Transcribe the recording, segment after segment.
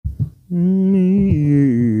Hello.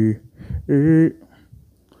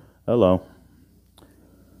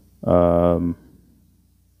 How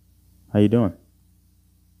you doing?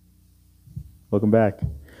 Welcome back.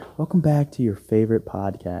 Welcome back to your favorite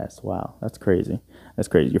podcast. Wow, that's crazy. That's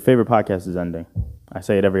crazy. Your favorite podcast is ending. I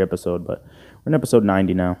say it every episode, but we're in episode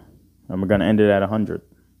 90 now, and we're going to end it at 100.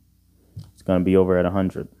 It's going to be over at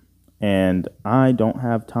 100. And I don't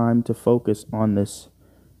have time to focus on this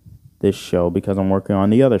show because I'm working on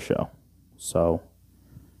the other show. So,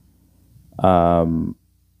 I'm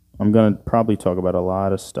going to probably talk about a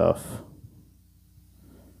lot of stuff.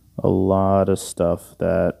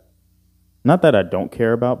 That, not that I don't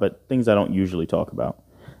care about, but things I don't usually talk about.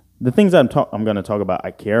 The things I'm going to talk about, I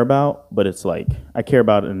care about, but it's like, I care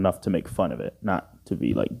about it enough to make fun of it, not to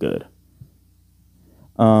be like good.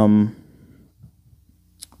 But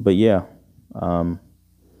yeah,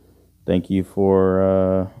 thank you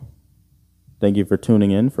for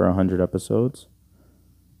tuning in for 100 episodes.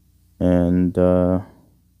 And,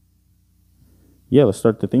 yeah, let's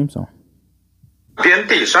start the theme song. 边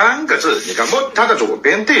第3个字，你看摸它的左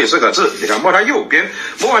边第4个字，你看摸它右边，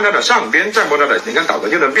摸完它的上边，再摸它的，你看倒着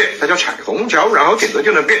就能变，它叫彩虹桥，然后挺着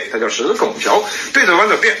就能变，它叫石拱桥，对着弯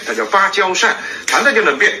着变，它叫芭蕉扇，弹着就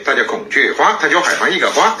能变，它叫孔雀花，它叫海棠一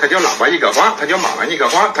个花，它叫喇叭一个花，它叫马兰一个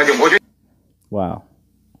花，它叫摩羯。Wow,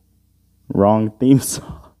 wrong theme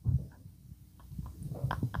song.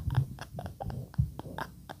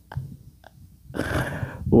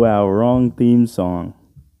 Wow, wrong theme song.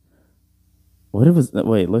 What it was?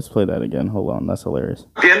 Wait, let's play that again. Hold on, that's hilarious.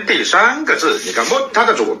 边第3个字，你看摸它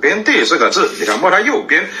的左边第4个字，你看摸它右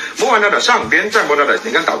边，摸完它的上边，再摸它的，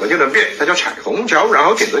你看倒着就能变，它叫彩虹桥，然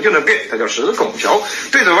后挺着就能变，它叫石拱桥，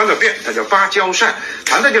对着弯着变，它叫芭蕉扇，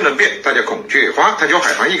弹着就能变，它叫孔雀花，它叫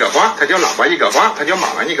海棠一个花，它叫喇叭一个花，它叫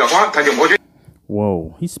马兰一个花，它叫摩羯。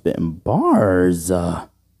Whoa, he's spitting bars.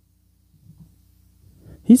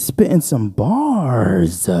 He's spitting some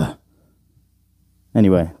bars.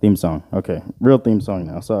 Anyway, theme song. Okay, real theme song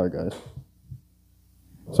now. Sorry, guys.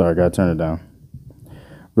 Sorry, gotta turn it down.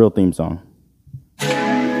 Real theme song.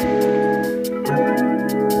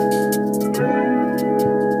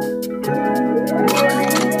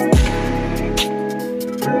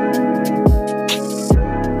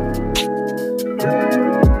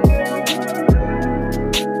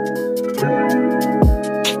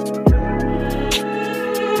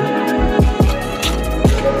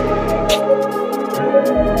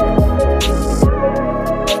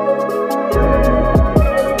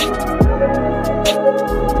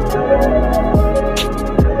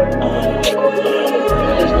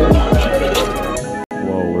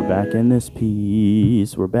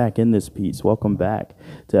 We're back in this piece. Welcome back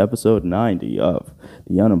to episode 90 of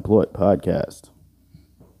the Unemployed Podcast.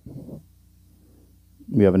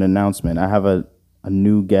 We have an announcement. I have a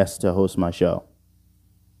new guest to host my show.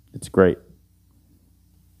 It's great.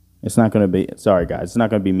 It's not going to be, sorry guys, it's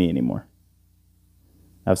not going to be me anymore.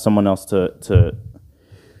 I have someone else to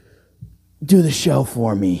do the show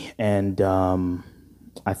for me. And I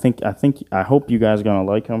hope you guys are going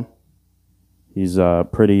to like him. He's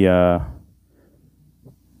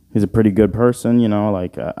he's a pretty good person, you know,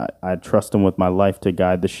 like I trust him with my life to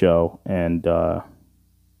guide the show. And I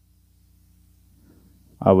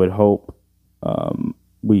would hope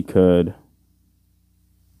we could,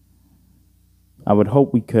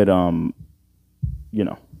 you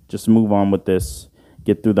know, just move on with this,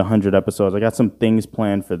 get through the 100 episodes. I got some things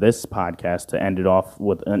planned for this podcast to end it off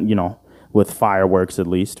with, you know, with fireworks at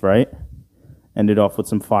least, right? End it off with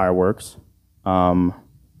some fireworks.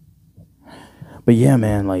 But yeah,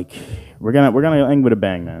 man, like we're gonna end with a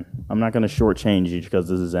bang, man. I'm not gonna shortchange you because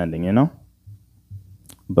this is ending, you know.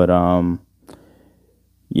 But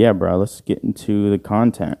yeah, bro. Let's get into the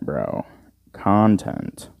content, bro.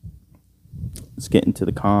 Let's get into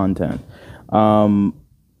the content.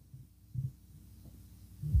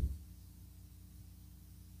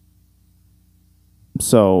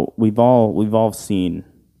 So we've all seen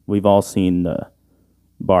the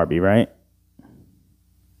Barbie, right?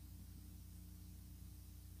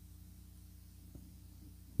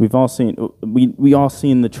 We all seen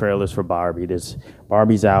the trailers for Barbie.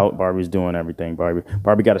 Barbie's out. Barbie's doing everything.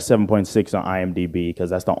 Barbie got a 7.6 on IMDb because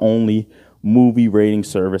that's the only movie rating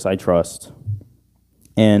service I trust.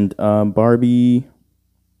 And Barbie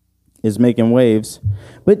is making waves.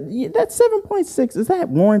 But that 7.6, is that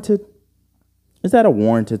warranted? Is that a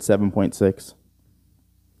warranted 7.6?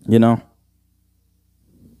 You know?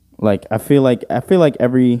 Like I feel like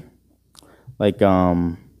every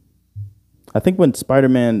I think when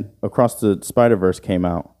Spider-Man Across the Spider-Verse came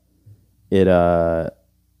out, when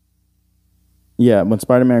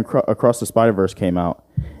Spider-Man Across the Spider-Verse came out,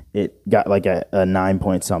 it got like a 9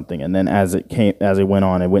 point something, and then as it went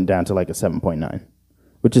on, it went down to like a 7.9,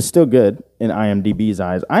 which is still good in IMDb's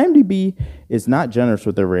eyes. IMDb is not generous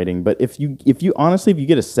with their rating, but if you honestly, if you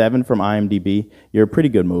get a 7 from IMDb, you're a pretty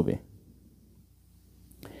good movie.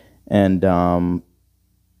 And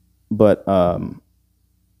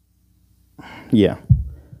yeah.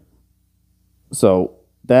 So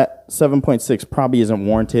that 7.6 probably isn't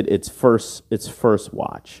warranted. It's first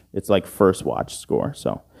watch. It's like first watch score.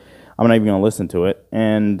 So I'm not even going to listen to it.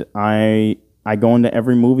 And I go into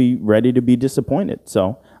every movie ready to be disappointed.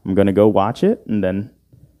 So I'm going to go watch it and then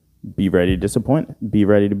be ready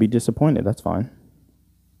to be disappointed. That's fine.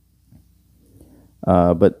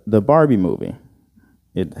 But the Barbie movie,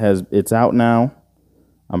 it's out now.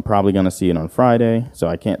 I'm probably going to see it on Friday, so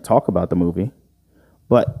I can't talk about the movie.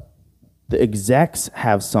 But the execs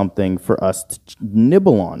have something for us to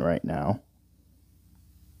nibble on right now.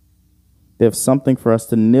 They have something for us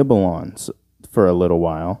to nibble on for a little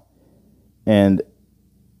while. And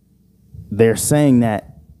they're saying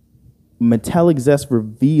that Mattel execs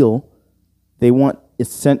reveal they want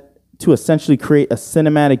to essentially create a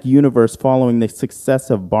cinematic universe following the success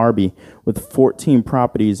of Barbie, with 14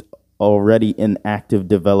 properties already in active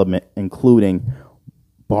development, including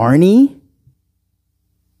Barney's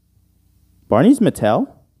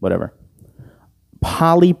Mattel? Whatever.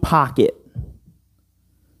 Polly Pocket,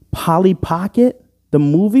 the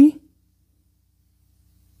movie?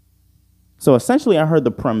 So essentially, I heard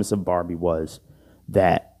the premise of Barbie was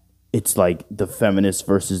that it's like the feminist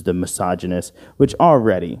versus the misogynist, which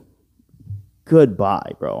already,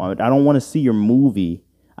 goodbye, bro. I don't want to see your movie.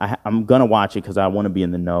 I'm going to watch it because I want to be in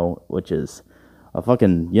the know, which is a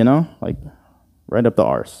fucking, like right up the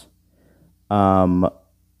arse. But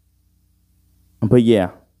yeah,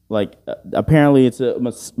 like apparently it's a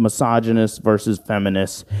misogynist versus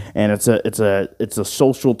feminist, and it's a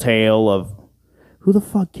social tale of, who the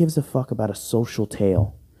fuck gives a fuck about a social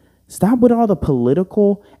tale? Stop with all the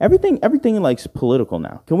political, everything likes political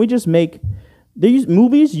now. Can we just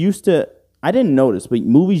movies used to, I didn't notice, but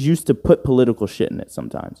movies used to put political shit in it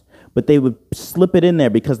sometimes. But they would slip it in there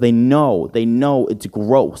because they know it's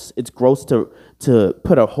gross. It's gross to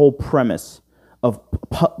put a whole premise of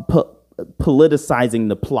politicizing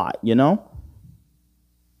the plot,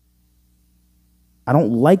 I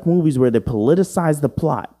don't like movies where they politicize the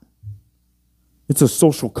plot. It's a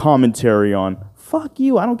social commentary on, fuck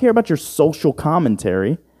you, I don't care about your social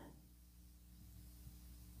commentary.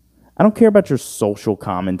 I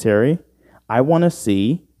want to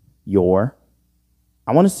see your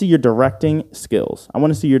directing skills. I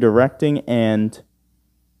want to see your directing and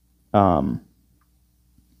what am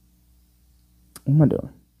I doing?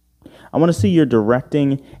 I want to see your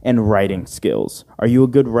directing and writing skills. Are you a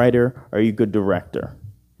good writer? Are you a good director?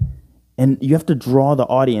 And you have to draw the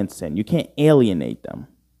audience in. You can't alienate them.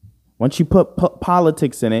 Once you put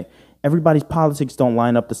politics in it, everybody's politics don't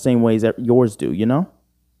line up the same ways that yours do,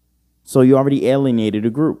 So you already alienated a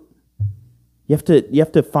group. You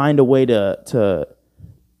have to find a way to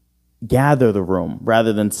gather the room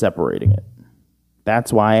rather than separating it.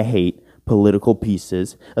 That's why I hate political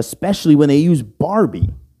pieces, especially when they use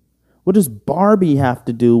Barbie. What does Barbie have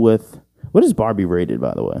to do with... What is Barbie rated,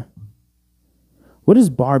 by the way? What does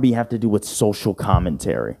Barbie have to do with social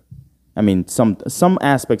commentary? I mean, some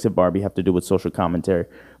aspects of Barbie have to do with social commentary.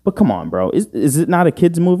 But come on, bro. Is it not a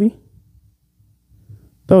kid's movie?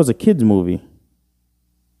 That was a kid's movie.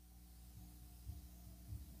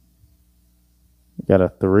 Got a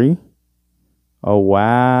 3? Oh,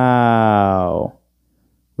 wow.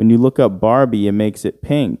 When you look up Barbie, it makes it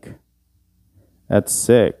pink. That's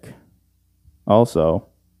sick. Also,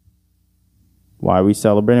 why are we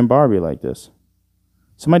celebrating Barbie like this?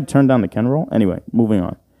 Somebody turn down the Ken roll? Anyway, moving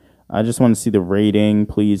on. I just want to see the rating.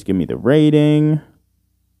 Please give me the rating.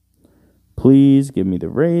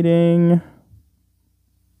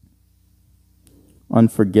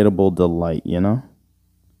 Unforgettable delight,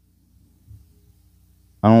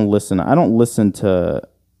 I don't listen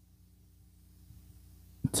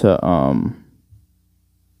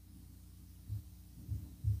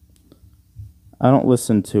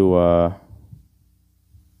to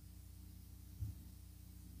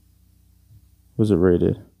was it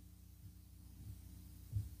rated?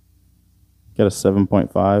 Got a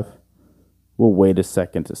 7.5. We'll wait a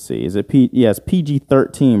second to see. Is it it's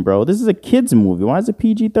PG-13, bro. This is a kids movie. Why is it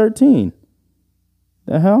PG-13?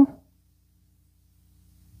 The hell?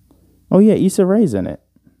 Oh yeah, Issa Rae's in it.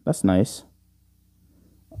 That's nice.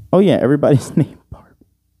 Oh yeah, everybody's named Barbie.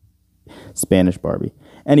 Spanish Barbie.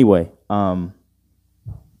 Anyway,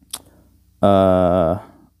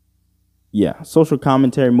 yeah, social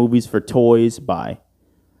commentary movies for toys by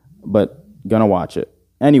but gonna watch it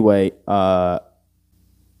anyway.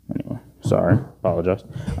 Anyway, sorry, apologize.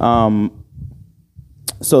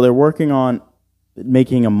 So they're working on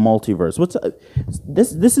making a multiverse.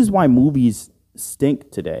 This is why movies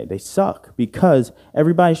stink today. They suck because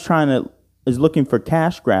everybody's is looking for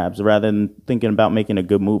cash grabs rather than thinking about making a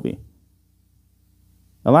good movie.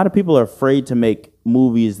 A lot of people are afraid to make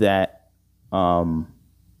movies that they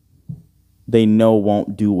know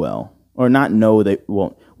won't do well, or not know they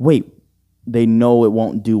won't. Wait, they know it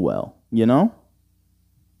won't do well. You know?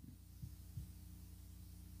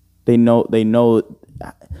 They know.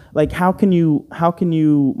 Like, how can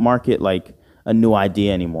you market like a new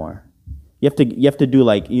idea anymore? You have to do,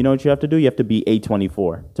 like, you know what you have to do? You have to be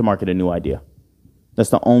A24 to market a new idea. That's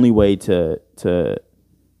the only way to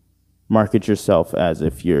market yourself, as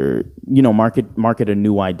if you're, market a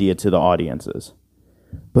new idea to the audiences.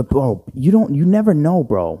 But bro, you never know,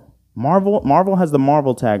 bro. Marvel has the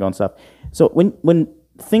Marvel tag on stuff. So when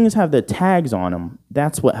things have the tags on them,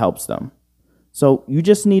 that's what helps them. So you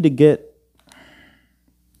just need to get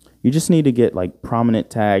like prominent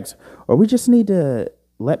tags, or we just need to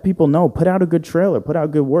let people know, put out a good trailer, put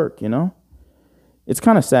out good work, It's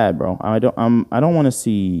kind of sad, bro. I don't want to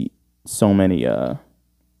see so many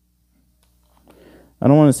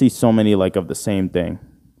like of the same thing.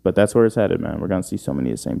 But that's where it's headed, man. We're going to see so many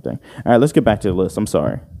of the same thing. All right, let's get back to the list. I'm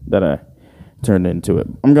sorry that I turned into it.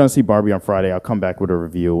 I'm going to see Barbie on Friday. I'll come back with a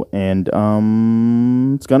review, and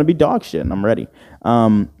it's going to be dog shit, and I'm ready.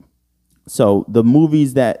 So the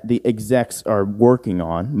movies that the execs are working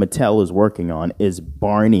on, Mattel is working on, is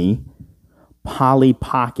Barney, Polly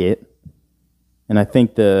Pocket, and I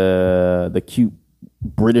think the cute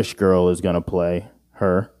British girl is going to play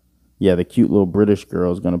her. Yeah, the cute little British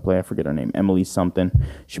girl is going to play, I forget her name, Emily something.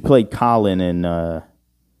 She played Colin in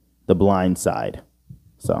The Blind Side.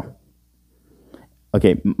 So,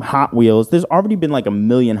 okay, Hot Wheels. There's already been like 1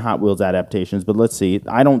 million Hot Wheels adaptations, but let's see.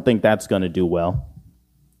 I don't think that's going to do well.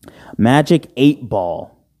 Magic 8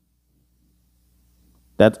 Ball.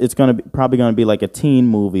 It's probably going to be like a teen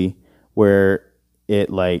movie where it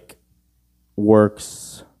like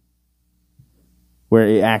works, where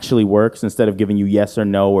it actually works instead of giving you yes or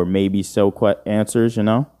no or maybe so answers,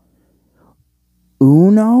 Uno?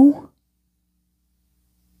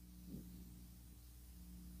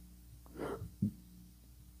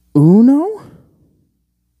 Uno?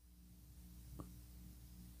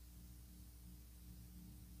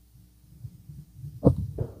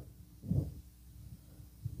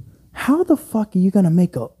 How the fuck are you going to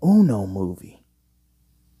make a Uno movie?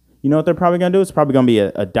 You know what they're probably going to do? It's probably going to be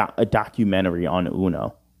a documentary on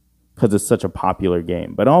Uno because it's such a popular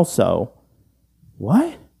game. But also,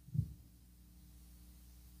 what?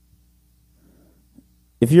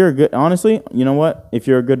 Honestly, you know what? If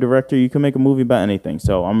you're a good director, you can make a movie about anything.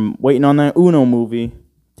 So I'm waiting on that Uno movie.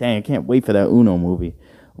 Dang, I can't wait for that Uno movie.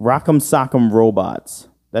 Rock'em Sock'em Robots.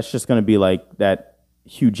 That's just going to be like that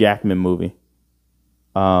Hugh Jackman movie.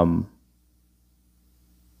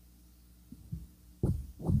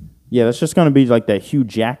 Yeah, that's just going to be like that Hugh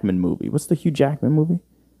Jackman movie. What's the Hugh Jackman movie?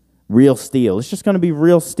 Real Steel. It's just going to be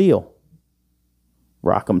Real Steel.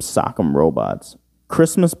 Rock'em Sock'em Robots.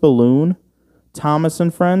 Christmas Balloon. Thomas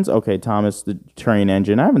and Friends. Okay, Thomas the Train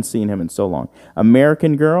Engine. I haven't seen him in so long.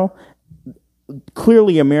 American Girl.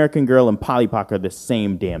 Clearly, American Girl and Polly Pocket are the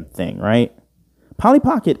same damn thing, right? Polly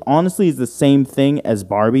Pocket honestly is the same thing as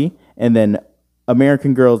Barbie, and then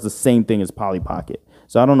American Girl is the same thing as Polly Pocket.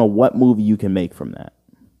 So I don't know what movie you can make from that.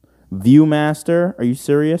 Viewmaster, are you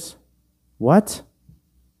serious? What?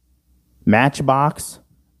 Matchbox,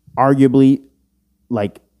 arguably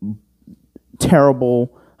like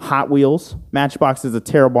terrible Hot Wheels. Matchbox is a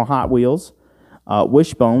terrible Hot Wheels.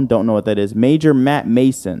 Wishbone, don't know what that is. Major Matt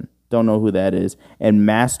Mason, don't know who that is. And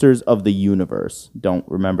Masters of the Universe, don't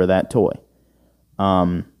remember that toy.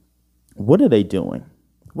 What are they doing?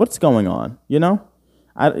 What's going on?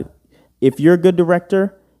 If you're a good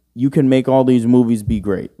director, you can make all these movies be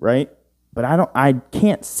great, right? But I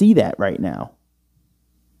can't see that right now.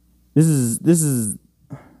 This is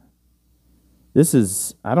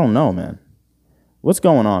I don't know, man. What's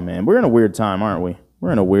going on, man? We're in a weird time, aren't we?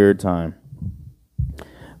 We're in a weird time.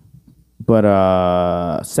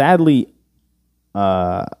 But sadly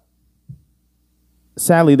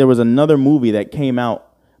there was another movie that came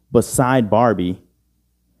out beside Barbie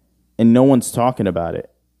and no one's talking about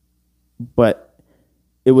it. But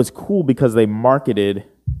it was cool because they marketed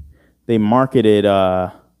it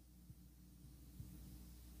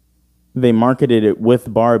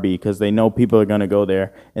with Barbie because they know people are going to go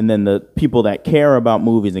there. And then the people that care about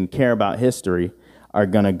movies and care about history are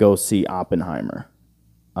going to go see Oppenheimer.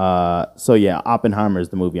 So yeah, Oppenheimer is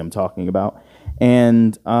the movie I'm talking about,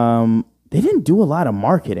 and they didn't do a lot of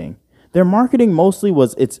marketing. Their marketing mostly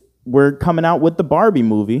was we're coming out with the Barbie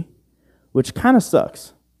movie, which kind of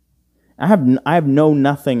sucks. I have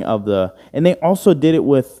nothing of and they also did it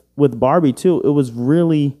with Barbie too. It was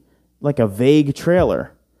really like a vague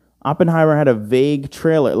trailer. Oppenheimer had a vague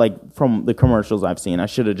trailer, like from the commercials I've seen. I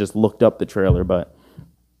should have just looked up the trailer, but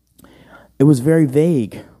it was very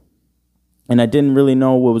vague. And I didn't really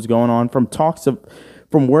know what was going on. From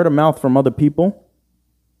word of mouth from other people,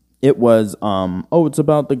 it was, it's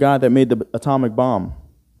about the guy that made the atomic bomb.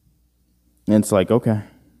 And it's like, okay,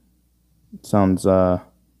 sounds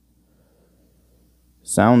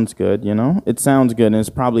good, you know? It sounds good, and it's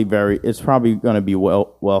probably going to be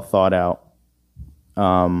well thought out.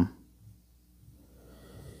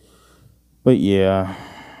 But yeah,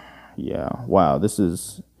 wow, this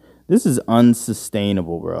is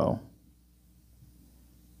unsustainable, bro.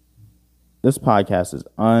 This podcast is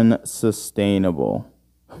unsustainable,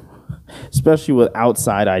 especially with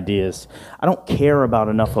outside ideas. I don't care about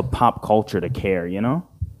enough of pop culture to care, you know?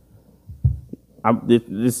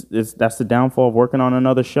 That's the downfall of working on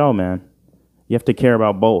another show, man. You have to care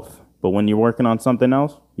about both. But when you're working on something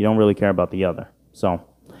else, you don't really care about the other. So,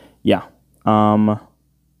 yeah. Oh,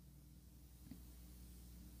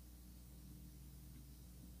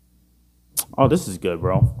 this is good,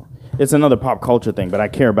 bro. It's another pop culture thing, but I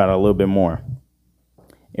care about it a little bit more.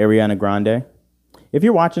 Ariana Grande. If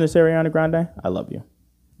you're watching this, Ariana Grande, I love you.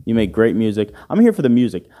 You make great music. I'm here for the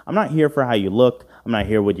music. I'm not here for how you look. I'm not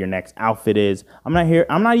here what your next outfit is. I'm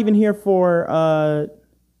not even here for to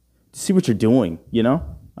see what you're doing, you know?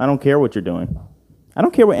 I don't care what you're doing. I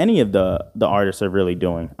don't care what any of the artists are really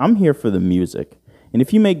doing. I'm here for the music. And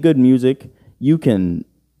if you make good music, you can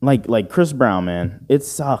like Chris Brown, man. It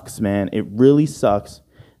sucks, man. It really sucks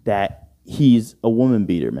that he's a woman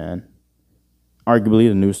beater, man. Arguably,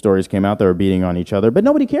 the news stories came out, they were beating on each other, but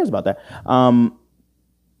nobody cares about that.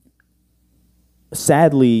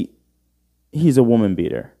 Sadly, he's a woman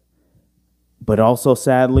beater. But also,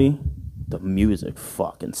 sadly, the music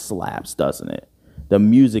fucking slaps, doesn't it? The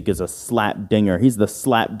music is a slap dinger. He's the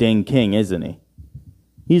slap ding king, isn't he?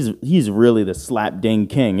 He's really the slap ding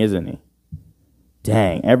king, isn't he?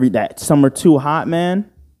 Dang, that Summer Too Hot, man.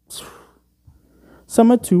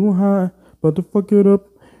 Summer too hot, about to fuck it up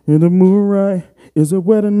in the mood right. Is it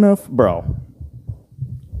wet enough? Bro,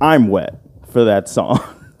 I'm wet for that song.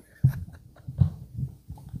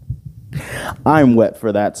 I'm wet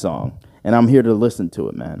for that song. And I'm here to listen to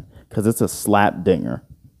it, man. Because it's a slap dinger.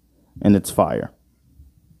 And it's fire.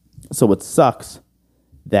 So it sucks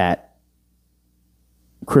that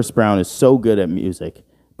Chris Brown is so good at music,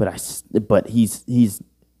 but he's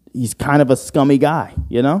kind of a scummy guy,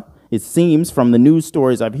 you know? It seems from the news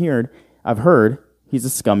stories I've heard he's a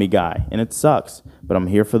scummy guy, and it sucks. But I'm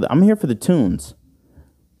here for the tunes.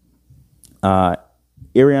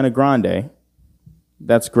 Ariana Grande,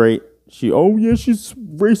 that's great. She's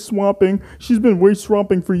race swapping. She's been race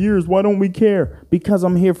swapping for years. Why don't we care? Because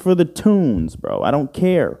I'm here for the tunes, bro. I don't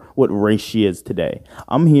care what race she is today.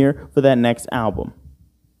 I'm here for that next album.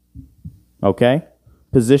 Okay?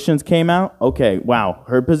 Positions came out. Okay, wow.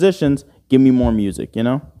 Heard Positions. Give me more music, you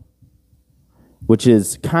know? Which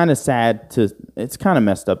is kind of sad it's kind of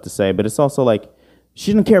messed up to say, but it's also like,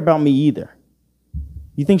 she didn't care about me either.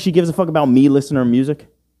 You think she gives a fuck about me listening to her music?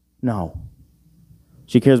 No.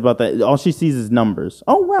 She cares about that. All she sees is numbers.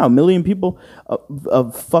 Oh, wow, 1 million people,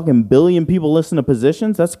 a fucking billion people listen to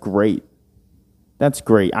Positions? That's great. That's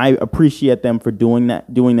great. I appreciate them for doing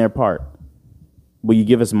their part. Will you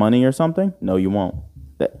give us money or something? No, you won't.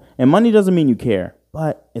 And money doesn't mean you care,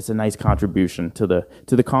 but it's a nice contribution to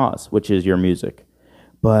the cause, which is your music.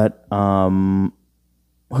 But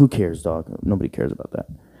who cares, dog? Nobody cares about that.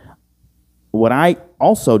 What I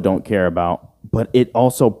also don't care about, but it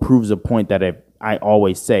also proves a point that I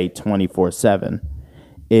always say 24/7,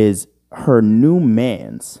 is her new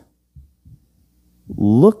man's.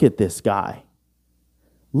 Look at this guy.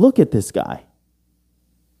 Look at this guy.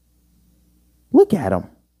 Look at him.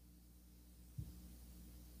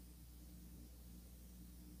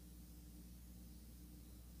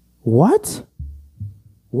 What?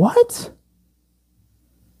 What?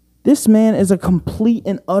 This man is a complete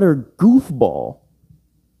and utter goofball.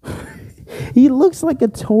 He looks like a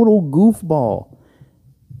total goofball.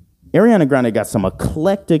 Ariana Grande got some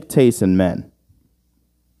eclectic taste in men.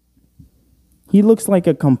 He looks like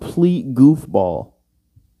a complete goofball.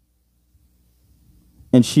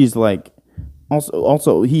 And she's like,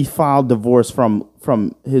 also he filed divorce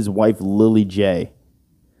from his wife Lily J.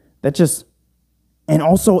 And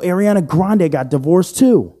also Ariana Grande got divorced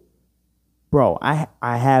too. Bro, I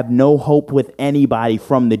have no hope with anybody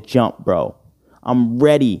from the jump, bro. I'm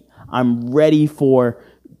ready. I'm ready for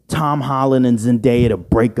Tom Holland and Zendaya to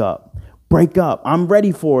break up. Break up. I'm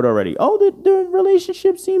ready for it already. Oh, the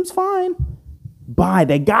relationship seems fine. Bye.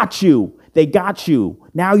 They got you. They got you.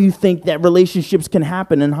 Now you think that relationships can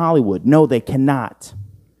happen in Hollywood. No, they cannot.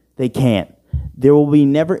 They can't. There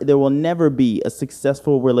will never be a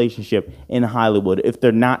successful relationship in Hollywood if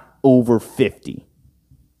they're not over 50.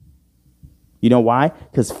 You know why?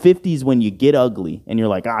 Because 50 is when you get ugly and you're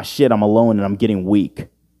like, ah, shit, I'm alone and I'm getting weak.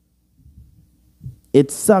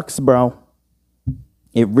 It sucks, bro.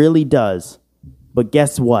 It really does. But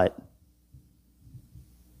guess what?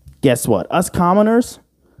 Guess what? Us commoners,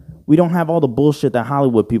 we don't have all the bullshit that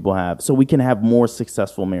Hollywood people have, so we can have more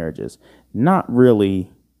successful marriages. Not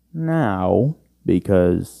really now,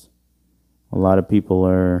 because a lot of people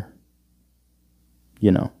are,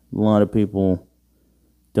 a lot of people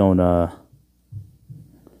don't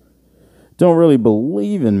really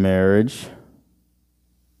believe in marriage.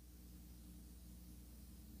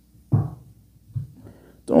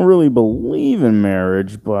 Don't really believe in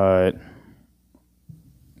marriage, but,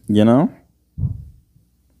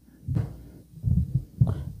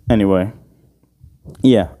 Anyway,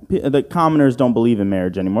 yeah, the commoners don't believe in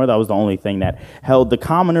marriage anymore. That was the only thing that held the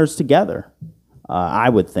commoners together. I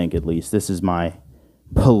would think, at least. This is my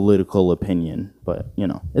political opinion, but,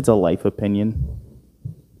 it's a life opinion.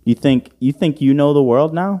 You think you know the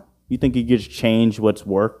world now? You think you could just change what's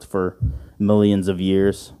worked for millions of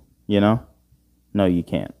years, No, you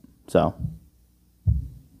can't. So,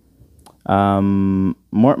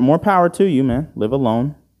 more power to you, man. Live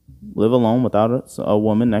alone. Live alone without a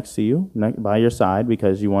woman next to you, by your side,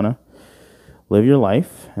 because you want to live your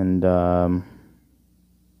life. And I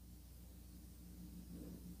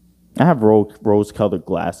have rose-colored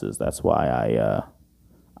glasses. That's why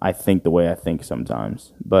I think the way I think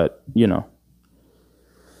sometimes. But,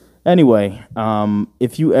 Anyway,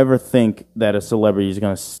 if you ever think that a celebrity is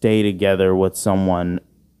going to stay together with someone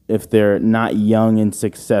if they're not young and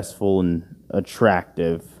successful and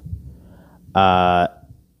attractive,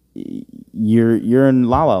 you're in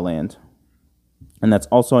La La Land. And that's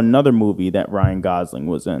also another movie that Ryan Gosling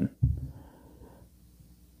was in.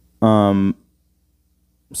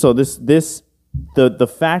 So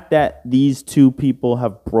the fact that these two people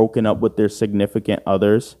have broken up with their significant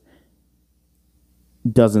others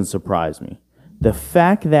doesn't surprise me. The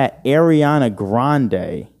fact that Ariana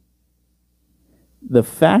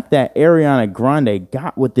Grande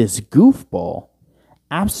got with this goofball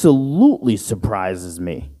absolutely surprises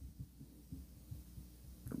me.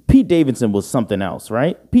 Pete Davidson was something else,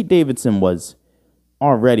 right? Pete Davidson was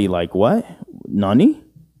already like, what? Nunny?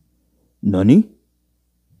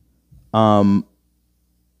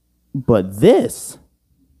 But this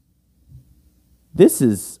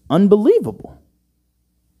is unbelievable.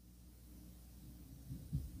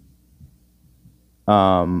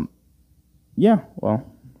 Yeah, well,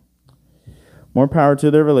 more power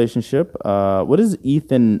to their relationship. What is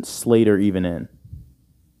Ethan Slater even in?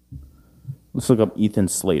 Let's look up Ethan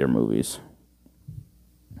Slater movies.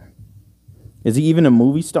 Is he even a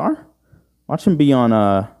movie star? Watch him be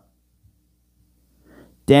on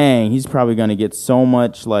dang, he's probably going to get so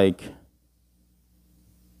much,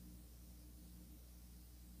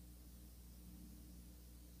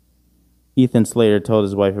 Ethan Slater told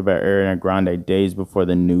his wife about Ariana Grande days before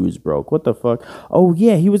the news broke. What the fuck? Oh,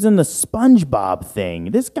 yeah, he was in the SpongeBob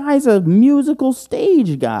thing. This guy's a musical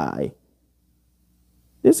stage guy.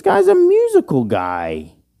 This guy's a musical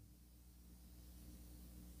guy.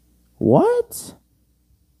 What?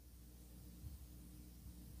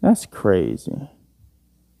 That's crazy.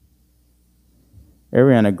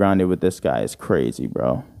 Ariana Grande with this guy is crazy,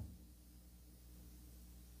 bro.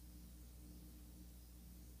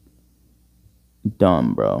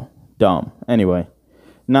 Dumb, bro. Dumb. Anyway,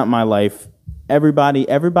 not my life. Everybody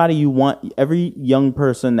you want, every young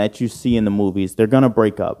person that you see in the movies, they're going to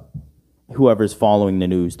break up. Whoever's following the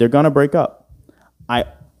news, they're going to break up. I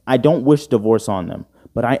don't wish divorce on them,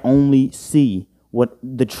 but I only see what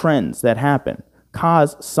the trends that happen.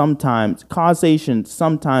 Causation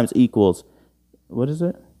sometimes equals, what is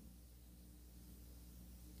it?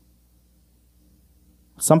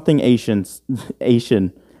 Something Asian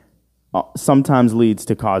sometimes leads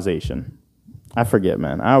to causation. I forget,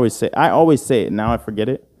 man. I always say it. Now I forget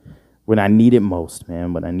it when I need it most,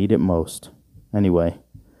 man. When I need it most. Anyway,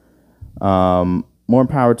 more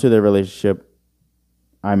power to their relationship.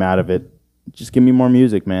 I'm out of it. Just give me more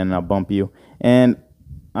music, man, and I'll bump you. And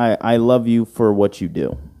I love you for what you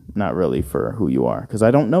do, not really for who you are, because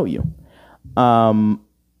I don't know you.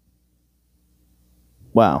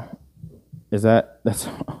 Wow. That's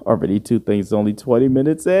already two things, only 20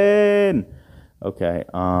 minutes in. Okay.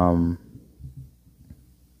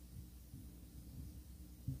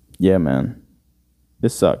 Yeah, man.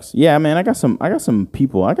 This sucks. Yeah, man, I got some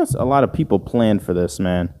people. I got a lot of people planned for this,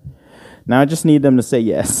 man. Now I just need them to say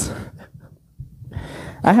yes.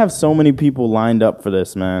 I have so many people lined up for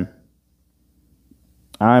this, man.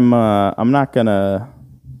 I'm not gonna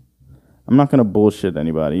bullshit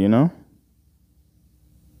anybody, you know?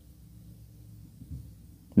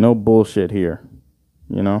 No bullshit here,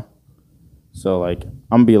 you know? So, like,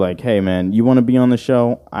 I'm gonna be like, hey, man, you want to be on the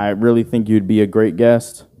show? I really think you'd be a great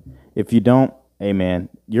guest. If you don't, hey, man,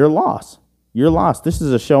 you're lost. You're lost. This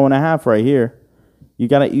is a show and a half right here. You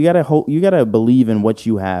gotta believe in what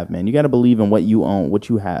you have, man. You gotta believe in what you own, what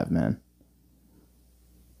you have, man.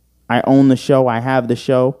 I own the show. I have the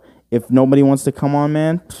show. If nobody wants to come on,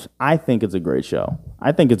 man, I think it's a great show.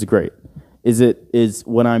 I think it's great. Is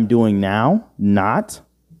what I'm doing now not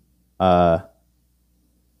an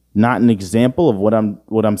example of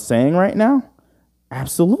what I'm saying right now?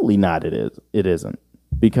 Absolutely not. It isn't,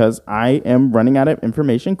 because I am running out of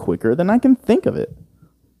information quicker than I can think of it.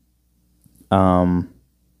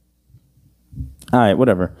 All right,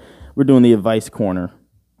 whatever. We're doing the advice corner.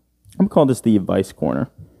 I'm gonna call this the advice corner.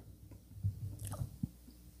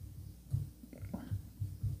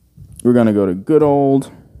 We're gonna go to good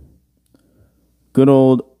old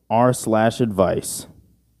r/advice.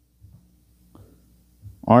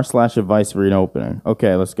 r/advice read opening.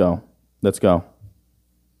 Okay, let's go.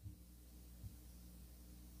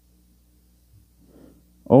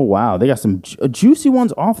 Oh, wow. They got some juicy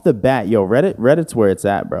ones off the bat. Yo, Reddit's where it's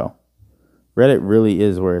at, bro. Reddit really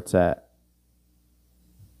is where it's at.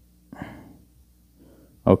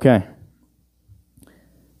 Okay.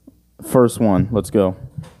 First one. Let's go.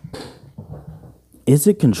 Is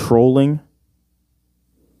it controlling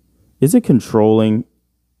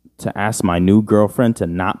to ask my new girlfriend to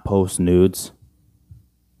not post nudes?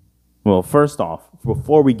 Well, first off,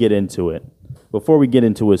 before we get into his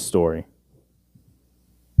story,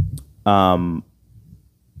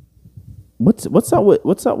 what's up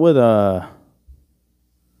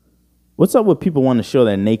with people wanting to show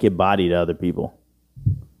their naked body to other people?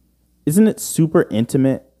 Isn't it super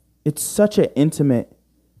intimate? It's such an intimate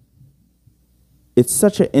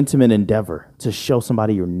endeavor to show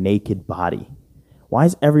somebody your naked body. Why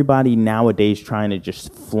is everybody nowadays trying to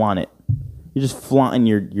just flaunt it? You're just flaunting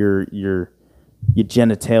your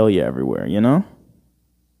genitalia everywhere, you know?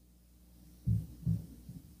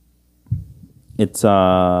 It's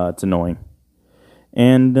annoying.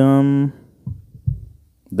 And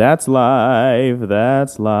that's life.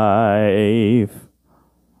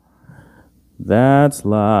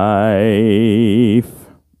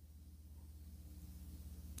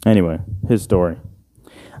 Anyway, his story.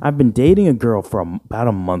 I've been dating a girl for about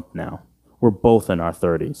a month now. We're both in our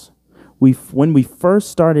 30s. When we first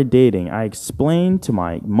started dating, I explained to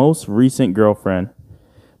my most recent girlfriend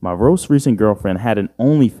had an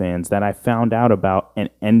OnlyFans that I found out about and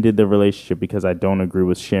ended the relationship because I don't agree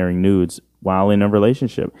with sharing nudes while in a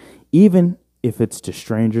relationship, even if it's to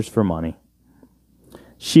strangers for money.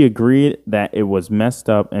 She agreed that it was messed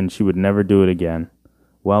up and she would never do it again.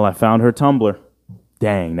 Well, I found her Tumblr.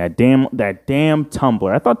 Dang, that damn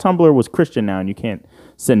Tumblr. I thought Tumblr was Christian now and you can't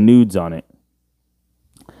send nudes on it.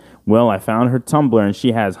 Well, I found her Tumblr and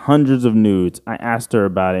she has hundreds of nudes. I asked her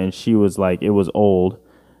about it and she was like, it was old,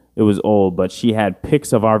 but she had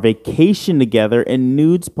pics of our vacation together and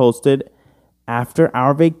nudes posted after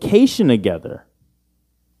our vacation together.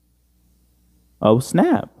 Oh,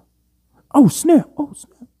 snap. I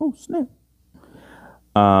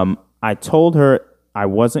told her I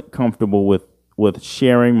wasn't comfortable with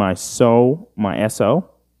sharing my SO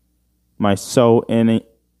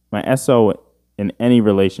in any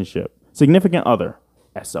relationship. Significant other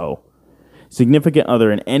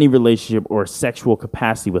in any relationship or sexual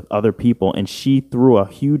capacity with other people, and she threw a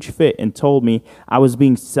huge fit and told me I was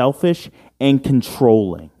being selfish and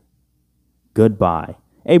controlling. Goodbye.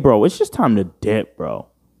 Hey, bro, it's just time to dip, bro.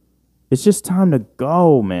 It's just time to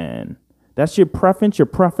go, man. That's your preference. Your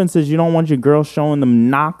preference is you don't want your girl showing them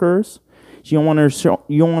knockers. You don't want her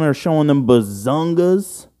showing them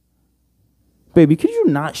bazungas. Baby, could you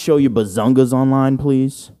not show your bazungas online,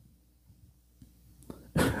 please?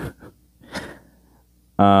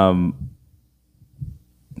 Don't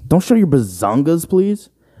show your bazungas, please.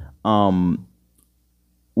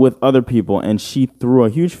 With other people, and she threw a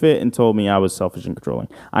huge fit and told me I was selfish and controlling.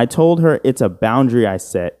 I told her it's a boundary I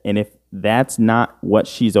set, and if that's not what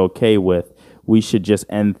she's okay with, we should just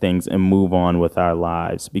end things and move on with our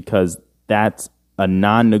lives, because that's a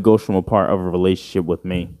non-negotiable part of a relationship with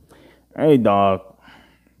me. Hey, dog.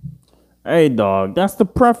 Hey, dog. That's the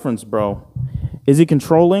preference, bro. Is it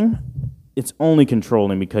controlling? It's only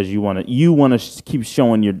controlling because you want to keep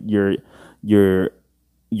showing your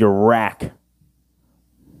rack.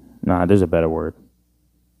 Nah, there's a better word.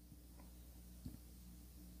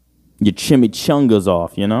 Your chimichangas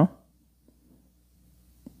off, you know?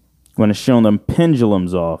 Want to show them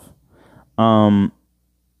pendulums off. Am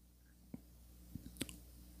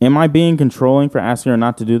I being controlling for asking her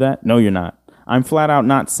not to do that? No, you're not. I'm flat out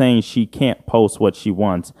not saying she can't post what she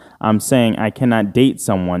wants. I'm saying I cannot date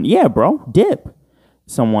someone. Yeah, bro, dip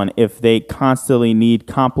someone if they constantly need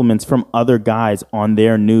compliments from other guys on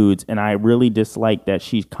their nudes. And I really dislike that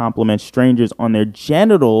she compliments strangers on their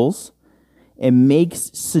genitals and makes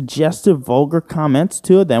suggestive, vulgar comments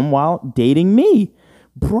to them while dating me.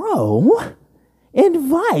 Bro,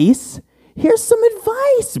 advice? Here's some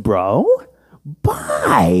advice, bro.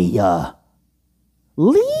 Bye.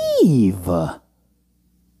 Leave.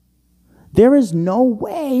 There is no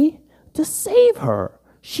way to save her.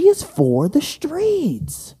 She is for the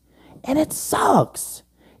streets. And it sucks.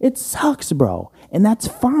 It sucks, bro. And that's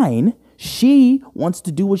fine. She wants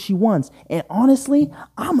to do what she wants. And honestly,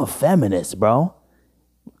 I'm a feminist, bro.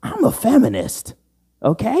 I'm a feminist.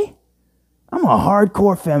 Okay? I'm a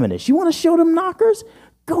hardcore feminist. You want to show them knockers?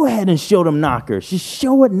 Go ahead and show them knockers. Just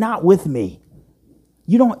show it not with me.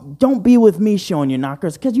 You don't be with me showing your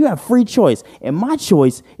knockers because you have free choice. And my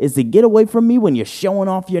choice is to get away from me when you're showing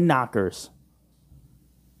off your knockers.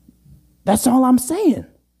 That's all I'm saying.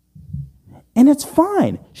 And it's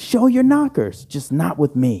fine. Show your knockers, just not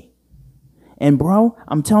with me. And bro,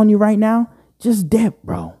 I'm telling you right now, just dip,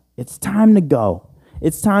 bro. It's time to go.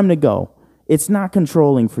 It's time to go. It's not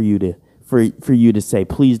controlling for you to say,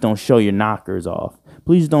 please don't show your knockers off.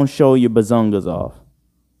 Please don't show your bazungas off.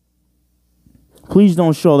 Please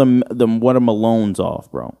don't show them what a Malone's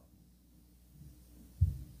off, bro.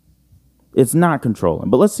 It's not controlling.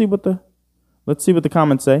 But let's see what the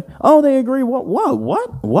comments say. Oh, they agree.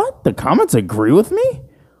 What? The comments agree with me?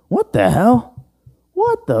 What the hell?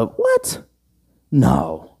 What?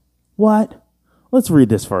 No. What? Let's read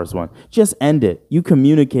this first one. Just end it. You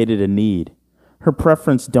communicated a need. Her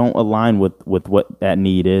preference don't align with what that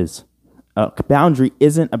need is. A boundary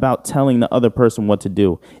isn't about telling the other person what to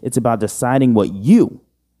do. It's about deciding what you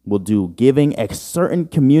will do, giving a certain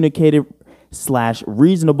communicated /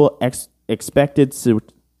 reasonable expected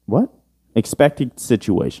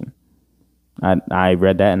situation. I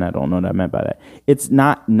read that and I don't know what I meant by that. It's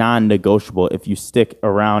not non-negotiable if you stick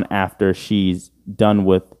around after she's done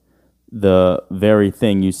with the very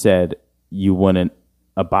thing you said you wouldn't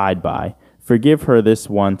abide by. Forgive her this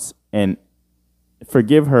once and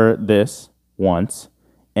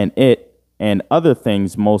it and other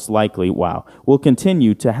things most likely, will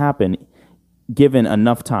continue to happen given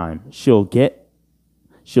enough time. She'll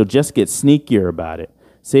just get sneakier about it.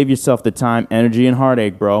 Save yourself the time, energy, and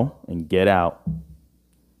heartache, bro, and get out.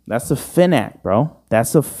 That's a fin-act, bro.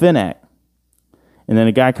 That's a fin-act. And then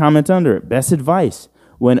a guy comments under it, best advice,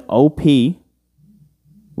 when OP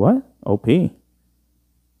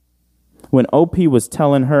was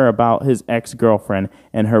telling her about his ex-girlfriend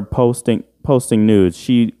and her posting nudes,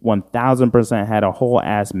 she 1000% had a whole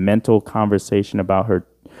ass mental conversation about her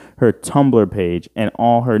Tumblr page and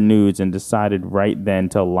all her nudes and decided right then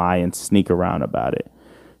to lie and sneak around about it.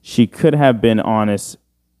 She could have been honest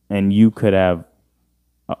and you could have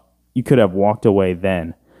walked away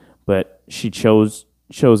then, but she chose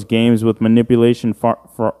games with manipulation from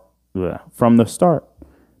the start.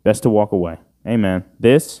 Best to walk away. Amen.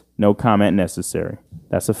 This, no comment necessary.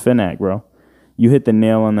 That's a fin-act, bro. You hit the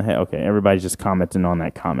nail on the head. Okay, everybody's just commenting on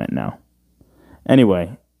that comment now.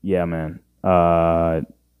 Anyway, yeah, man.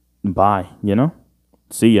 Bye, you know?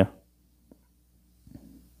 See ya.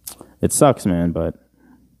 It sucks, man, but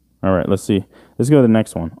all right, let's see. Let's go to the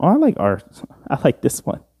next one. Oh, I like this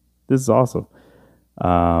one. This is awesome.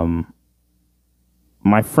 My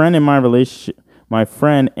friend and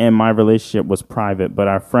my relationship was private, but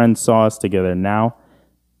our friends saw us together. Now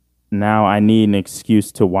I need an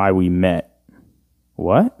excuse to why we met.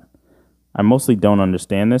 What? I mostly don't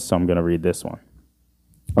understand this, so I'm going to read this one.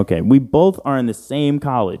 Okay, we both are in the same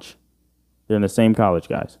college. They're in the same college,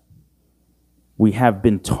 guys. We have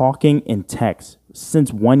been talking in text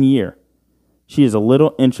since 1 year. She is a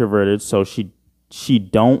little introverted, so she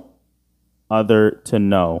don't other to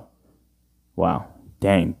know. Wow.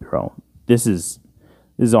 Dang, bro. This is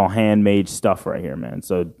all handmade stuff right here, man.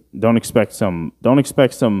 So don't expect some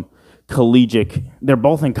collegiate. They're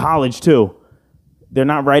both in college too. They're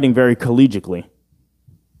not writing very collegiately.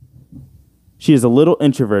 She is a little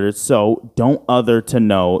introverted, so don't other to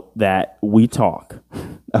know that we talk.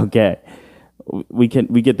 Okay, we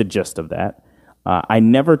get the gist of that. I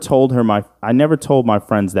never told my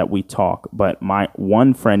friends that we talk, but my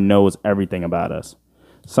one friend knows everything about us.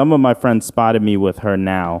 Some of my friends spotted me with her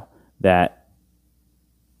now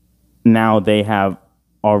they have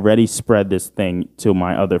already spread this thing to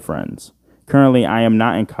my other friends. Currently, I am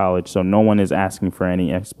not in college, so no one is asking for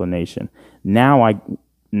any explanation. Now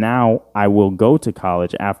I will go to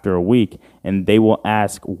college after a week, and they will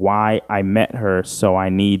ask why I met her, so I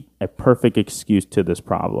need a perfect excuse to this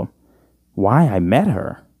problem. Why I met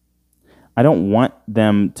her? I don't want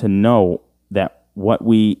them to know that what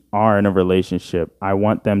we are in a relationship. I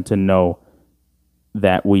want them to know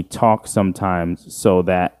that we talk sometimes, so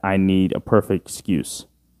that I need a perfect excuse.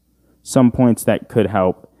 Some points that could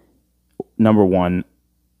help. Number one,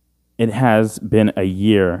 it has been a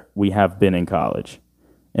year we have been in college.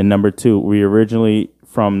 And number two, we originally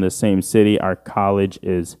from the same city. Our college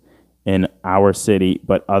is in our city,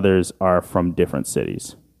 but others are from different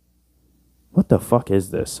cities. What the fuck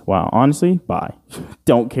is this? Wow, honestly, bye.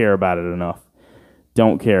 Don't care about it enough.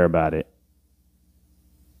 Don't care about it.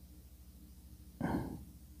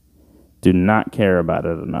 Do not care about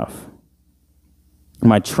it enough.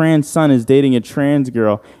 My trans son is dating a trans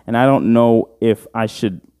girl, and I don't know if I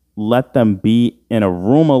should let them be in a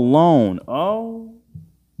room alone. Oh,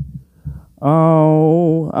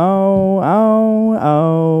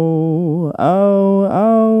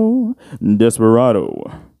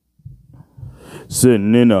 Desperado.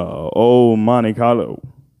 Sitting in a old Monte Carlo.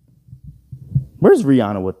 Where's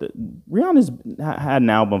Rihanna with it? Rihanna's had an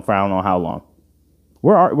album for I don't know how long.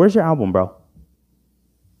 Where's your album, bro?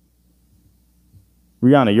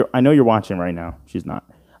 Rihanna, I know you're watching right now. She's not.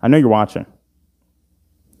 I know you're watching.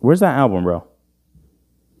 Where's that album, bro?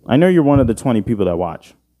 I know you're one of the 20 people that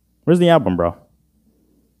watch. Where's the album, bro?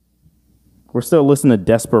 We're still listening to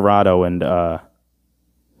Desperado and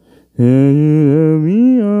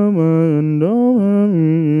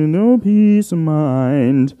no peace of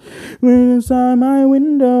mind. When inside my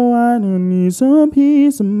window, I don't need some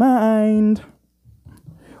peace of mind.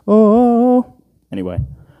 Oh. Anyway,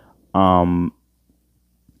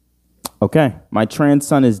 okay. My trans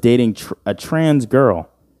son is dating a trans girl.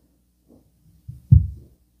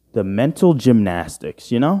 The mental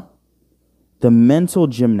gymnastics, you know? The mental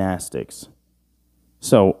gymnastics.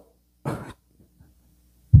 So,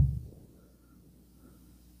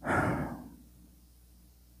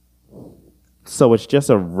 it's just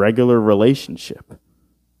a regular relationship.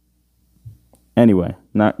 Anyway,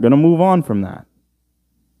 not going to move on from that.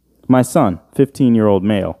 My son, 15-year-old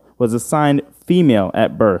male, was assigned female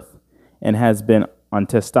at birth and has been on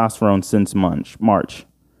testosterone since March.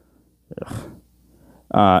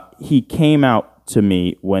 He came out to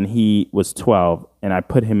me when he was 12, and I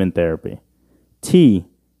put him in therapy. T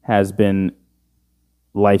has been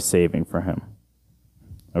life-saving for him.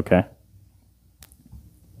 Okay?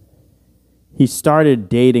 He started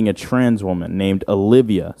dating a trans woman named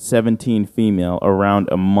Olivia, 17 female, around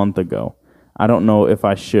a month ago. I don't know if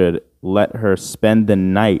I should let her spend the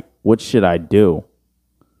night. What should I do?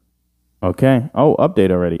 Okay. Oh,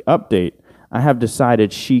 update already. Update. I have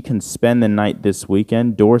decided she can spend the night this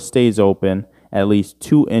weekend. Door stays open at least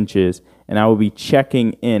 2 inches, and I will be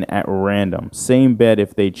checking in at random. Same bed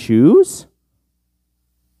if they choose.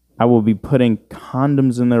 I will be putting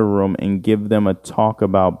condoms in their room and give them a talk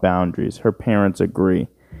about boundaries. Her parents agree.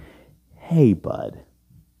 Hey, bud.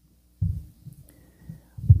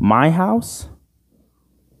 My house,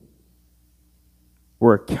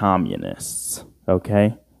 we're communists,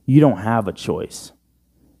 okay? You don't have a choice.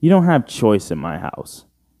 You don't have choice in my house.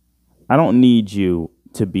 I don't need you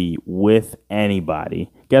to be with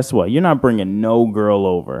anybody. Guess what? You're not bringing no girl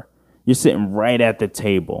over. You're sitting right at the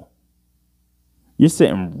table. You're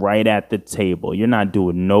sitting right at the table. You're not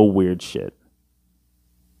doing no weird shit.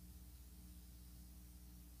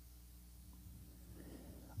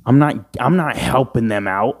 I'm not helping them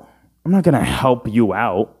out. I'm not going to help you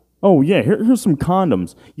out. Oh, yeah, here's some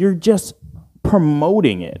condoms. You're just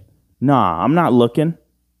promoting it. Nah, I'm not looking.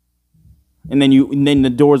 And then the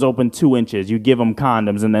door's open 2 inches. You give them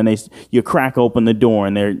condoms, and then you crack open the door,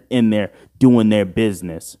 and they're in there doing their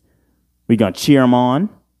business. We gonna cheer them on?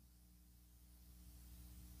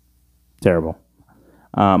 Terrible.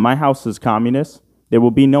 My house is communist. There will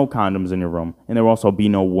be no condoms in your room, and there will also be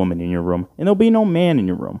no woman in your room, and there'll be no man in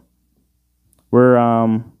your room.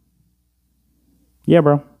 Yeah,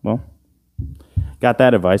 bro. Well, got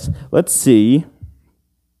that advice. Let's see.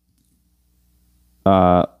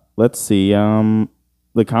 The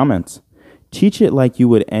comments. Teach it like you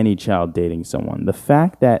would any child dating someone. The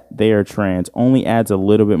fact that they are trans only adds a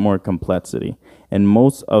little bit more complexity, and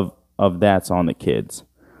most of that's on the kids.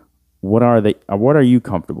 What are you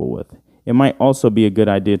comfortable with? It might also be a good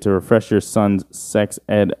idea to refresh your son's sex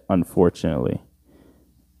ed, unfortunately.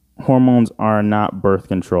 Hormones are not birth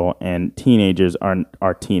control, and teenagers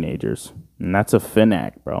are teenagers. And that's a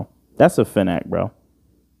Finac, bro. That's a Finac, bro.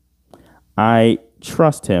 I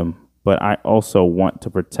trust him, but I also want to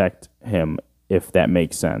protect him, if that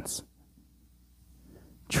makes sense.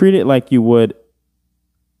 Treat it like you would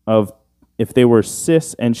if they were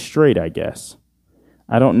cis and straight, I guess.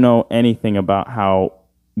 I don't know anything about how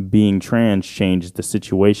being trans changed the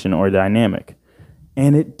situation or dynamic.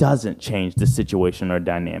 And it doesn't change the situation or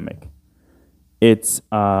dynamic. It's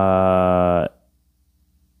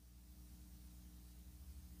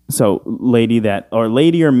so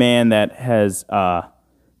lady or man that has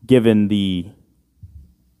given the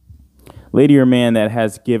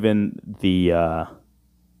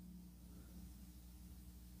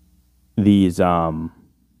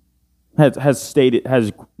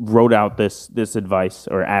has wrote out this advice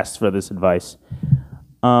or asked for this advice.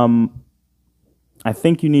 I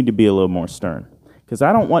think you need to be a little more stern, because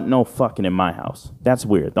I don't want no fucking in my house. That's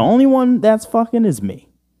weird. The only one that's fucking is me.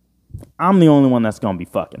 I'm the only one that's gonna be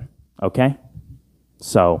fucking. Okay?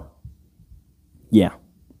 So, yeah.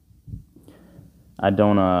 I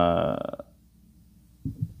don't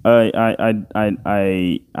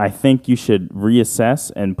I think you should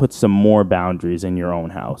reassess and put some more boundaries in your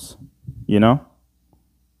own house. You know?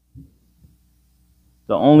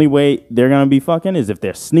 The only way they're gonna be fucking is if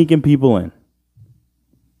they're sneaking people in.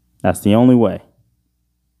 That's the only way.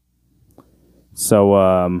 So,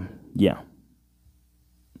 yeah.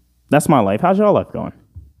 That's my life. How's your life going?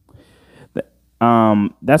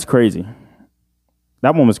 That's crazy.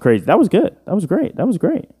 That one was crazy. That was good. That was great. That was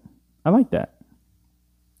great. I like that.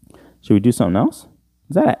 Should we do something else?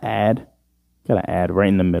 Is that an ad? Got an ad right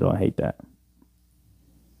in the middle. I hate that.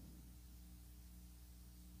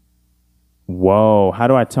 Whoa. How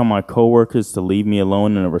do I tell my coworkers to leave me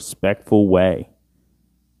alone in a respectful way?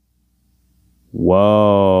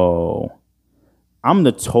 Whoa. I'm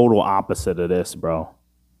the total opposite of this, bro.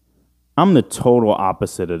 I'm the total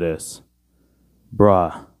opposite of this.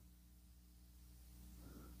 Bruh.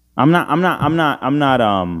 I'm not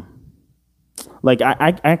like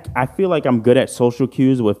I feel like I'm good at social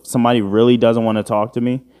cues. If somebody really doesn't want to talk to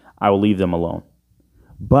me, I will leave them alone.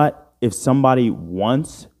 But if somebody's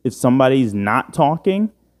not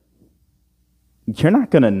talking, you're not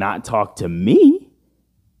going to not talk to me.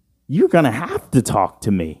 You're going to have to talk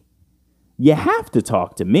to me. You have to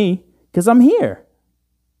talk to me because I'm here.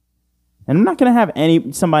 And I'm not going to have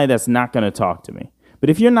somebody that's not going to talk to me. But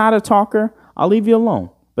if you're not a talker, I'll leave you alone.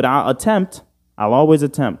 But I'll always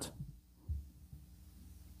attempt.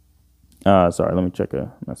 Sorry, let me check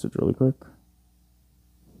a message really quick.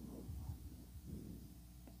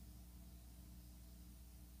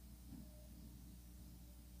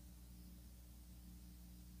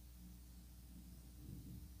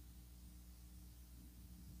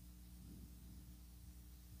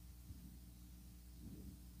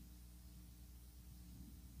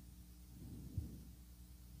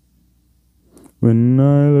 When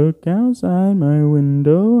I look outside my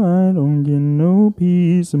window, I don't get no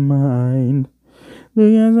peace of mind.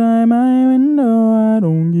 Look outside my window, I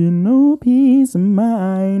don't get no peace of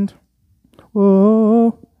mind.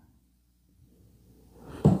 Whoa.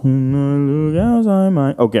 When I look outside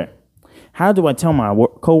my... Okay. How do I tell my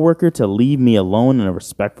coworker to leave me alone in a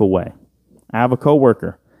respectful way? I have a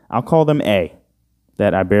coworker. I'll call them A,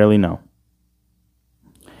 that I barely know.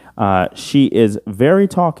 She is very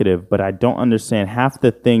talkative, but I don't understand half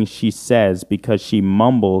the things she says because she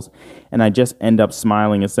mumbles, and I just end up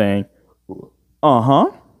smiling and saying,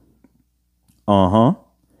 uh-huh,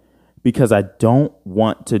 because I don't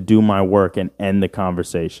want to do my work and end the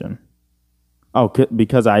conversation.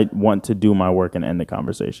 Because I want to do my work and end the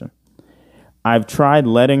conversation. I've tried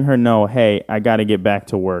letting her know, hey, I got to get back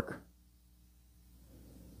to work.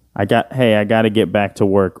 I got to get back to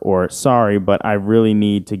work, or sorry, but I really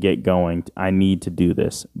need to get going. I need to do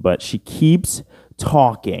this. But she keeps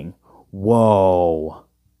talking. Whoa.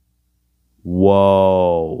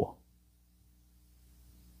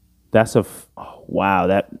 That's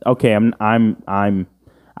wow. Okay. I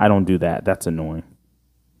don't do that. That's annoying.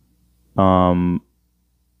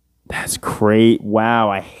 That's great. Wow.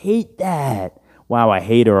 I hate that. Wow. I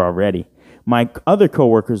hate her already. My other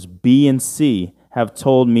coworkers, B and C, have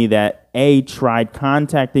told me that A tried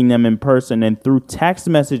contacting them in person and through text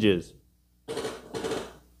messages.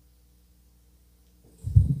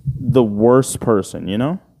 The worst person, you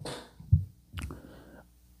know?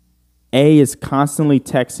 A is constantly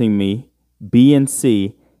texting me, B and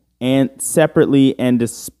C, and separately and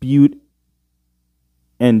dispute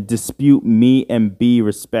me and B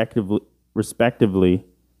respectively,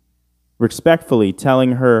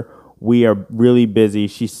 telling her we are really busy.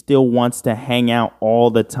 She still wants to hang out all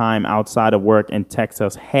the time outside of work and text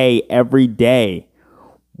us, hey, every day.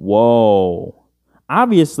 Whoa.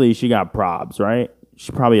 Obviously, she got probs, right?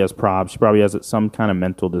 She probably has probs. She probably has some kind of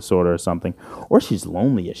mental disorder or something. Or she's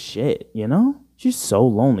lonely as shit, you know? She's so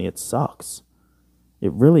lonely, it sucks.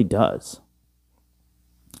 It really does.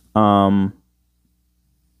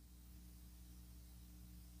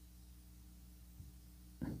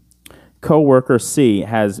 Coworker C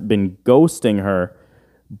has been ghosting her,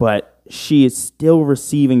 but she is still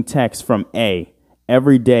receiving texts from A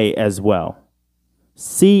every day as well.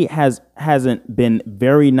 C hasn't been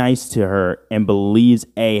very nice to her and believes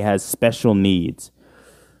A has special needs.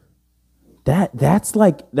 That's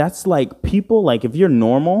like people, like if you're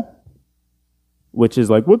normal, which is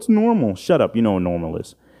like, what's normal? Shut up, you know what normal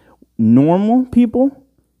is. Normal people,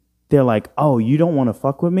 they're like, oh, you don't want to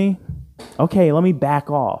fuck with me? Okay, let me back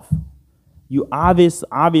off. You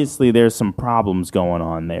obviously there's some problems going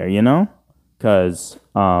on there, you know? Because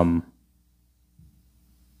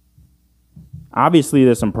obviously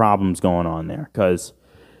there's some problems going on there because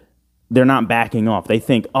they're not backing off. They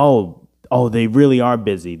think, oh, they really are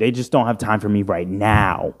busy. They just don't have time for me right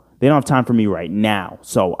now. They don't have time for me right now.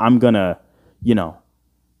 So I'm gonna, you know,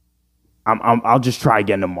 I'll just try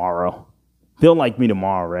again tomorrow. They'll like me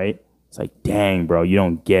tomorrow, right? It's like, dang, bro, you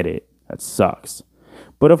don't get it. That sucks.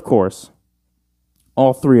 But of course,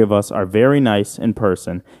 all three of us are very nice in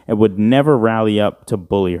person and would never rally up to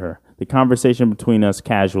bully her. The conversation between us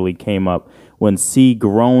casually came up when C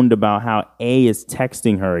groaned about how A is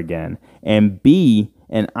texting her again, and B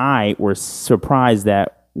and I were surprised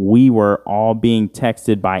that we were all being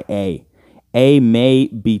texted by A. A may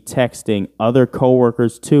be texting other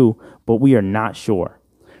coworkers too, but we are not sure.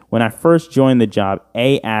 When I first joined the job,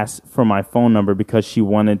 A asked for my phone number because she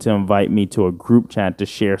wanted to invite me to a group chat to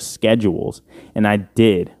share schedules, and I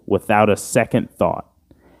did without a second thought.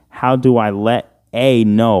 How do I let A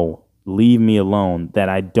know, leave me alone, that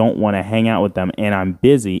I don't want to hang out with them and I'm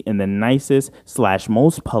busy in the nicest /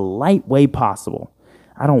 most polite way possible?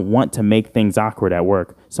 I don't want to make things awkward at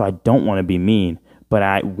work, so I don't want to be mean, but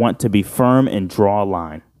I want to be firm and draw a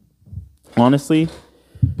line. Honestly,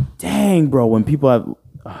 dang, bro, when people have...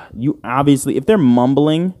 you obviously, if they're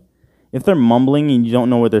mumbling and you don't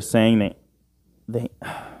know what they're saying,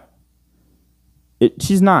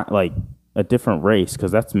 she's not like a different race,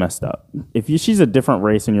 because that's messed up. She's a different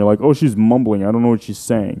race and you're like, oh, she's mumbling, I don't know what she's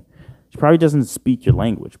saying, she probably doesn't speak your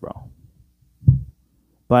language, bro.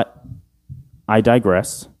 But I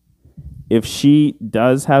digress. If she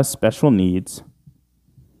does have special needs,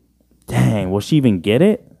 dang, will she even get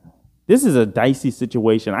it? This is a dicey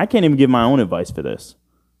situation. I can't even give my own advice for this.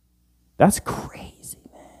 That's crazy,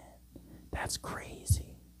 man. That's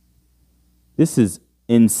crazy. This is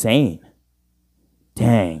insane.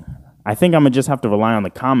 Dang. I think I'm going to just have to rely on the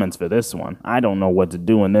comments for this one. I don't know what to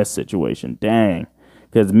do in this situation. Dang.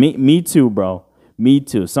 Because me too, bro. Me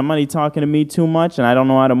too. Somebody talking to me too much and I don't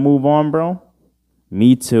know how to move on, bro.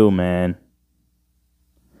 Me too, man.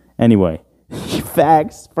 Anyway.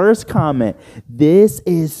 Facts. First comment. This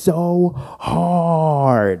is so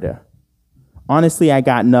hard. Honestly, I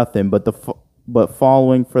got nothing but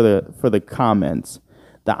following for the comments.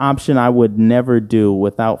 The option I would never do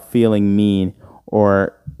without feeling mean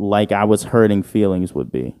or like I was hurting feelings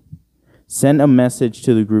would be send a message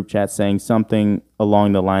to the group chat saying something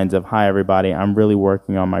along the lines of, "Hi everybody, I'm really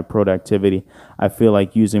working on my productivity. I feel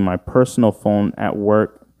like using my personal phone at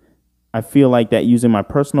work. I feel like that using my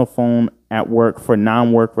personal phone at work for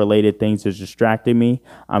non-work related things is distracting me.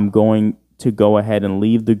 I'm going to go ahead and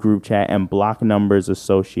leave the group chat and block numbers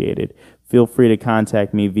associated. Feel free to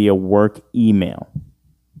contact me via work email."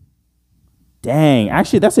 Dang,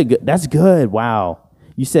 actually that's good. Wow.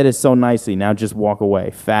 You said it so nicely. Now just walk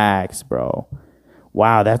away. Facts, bro.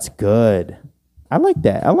 Wow, that's good. I like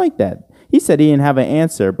that. He said he didn't have an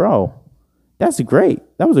answer, bro. That's great.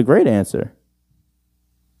 That was a great answer.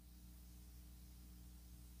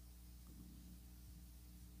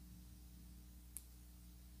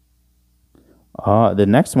 The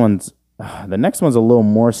next one's a little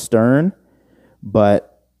more stern,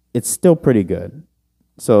 but it's still pretty good.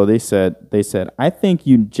 So they said, I think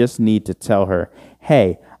you just need to tell her,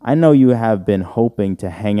 hey, I know you have been hoping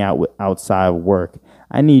to hang out outside of work.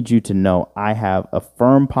 I need you to know I have a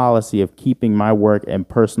firm policy of keeping my work and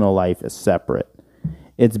personal life as separate.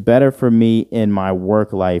 It's better for me in my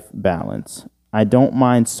work-life balance. I don't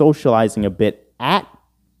mind socializing a bit at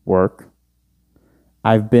Work.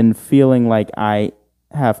 I've been feeling like I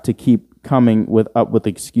have to keep coming up with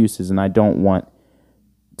excuses, and I don't want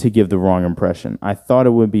to give the wrong impression. I thought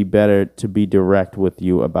it would be better to be direct with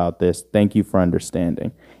you about this. Thank you for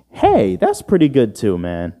understanding. Hey, that's pretty good too,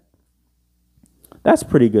 man. That's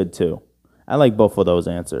pretty good too. I like both of those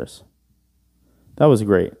answers. That was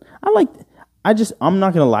great. I'm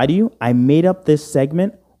not going to lie to you. I made up this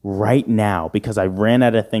segment right now because I ran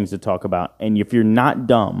out of things to talk about. And if you're not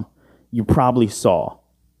dumb, you probably saw.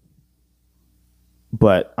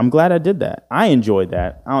 But I'm glad I did that. I enjoyed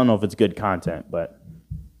that. I don't know if it's good content, but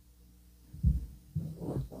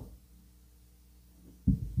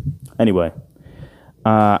anyway,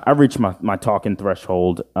 I reached my talking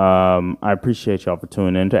threshold. I appreciate y'all for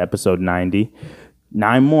tuning in to episode 90.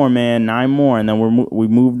 9 more, man. 9 more, and then we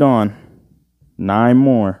moved on. 9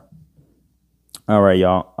 more. All right,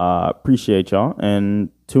 y'all. Appreciate y'all, and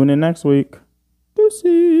tune in next week.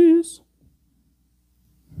 Deuces.